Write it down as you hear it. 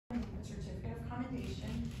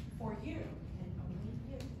for you and only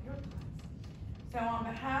you, your class. So on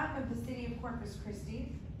behalf of the City of Corpus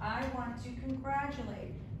Christi, I want to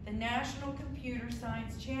congratulate the National Computer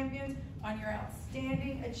Science Champions on your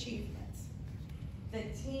outstanding achievements. The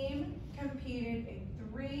team competed in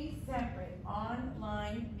 3 separate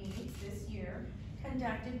online meets this year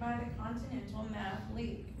conducted by the Continental Math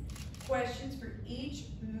League. Questions for each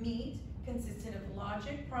meet consisted of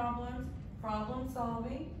logic problems, problem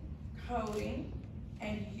solving, coding,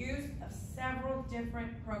 and use of several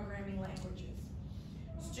different programming languages.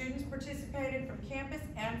 Students participated from campus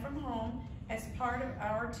and from home as part of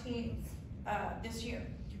our teams this year,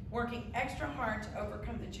 working extra hard to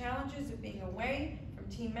overcome the challenges of being away from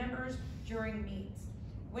team members during meets.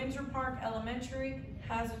 Windsor Park Elementary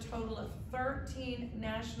has a total of 13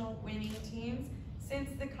 national winning teams since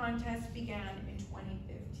the contest began in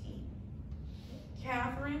 2015.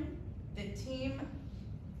 Catherine, the team,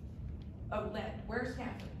 led. Where's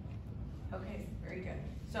Catherine? Okay, very good.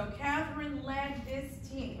 So Catherine led this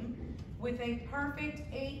team with a perfect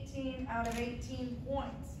 18 out of 18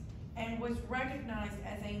 points and was recognized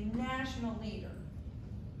as a national leader.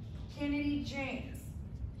 Kennedy James,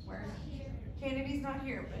 where's Kennedy's not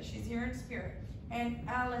here, but she's here in spirit. And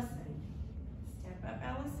Allison, step up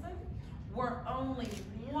Allison, were only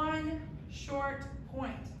 1 short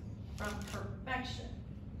point from perfection.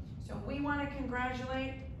 So we want to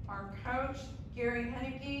congratulate our coach, Gary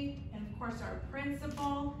Henneke, and of course our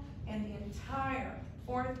principal and the entire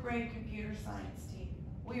 4th grade computer science team.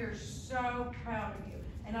 We are so proud of you.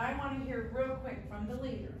 And I want to hear real quick from the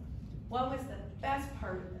leader, what was the best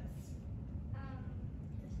part of this?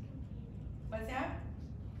 What's that?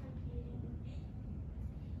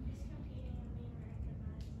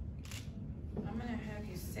 I'm going to have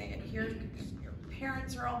you say it here because your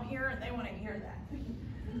parents are all here and they want to hear that.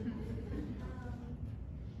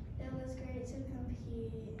 It was great to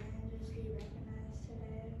compete and just be recognized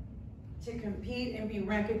today. To compete and be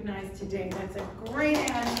recognized today. That's a great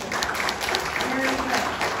answer. Very good.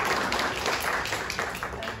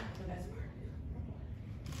 That's the best part.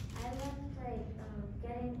 I loved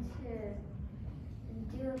getting to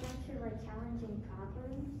do a bunch of challenging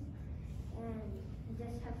problems and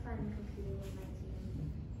just have fun competing with my team.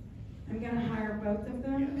 I'm going to hire both of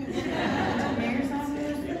them. Mayor's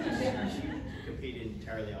office. She competed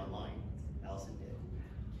entirely online. Allison did.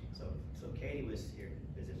 So Katie was here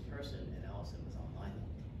in person and Allison was online.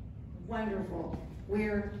 Wonderful.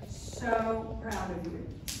 We're so proud of you.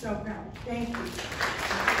 So proud. Thank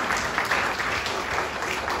you.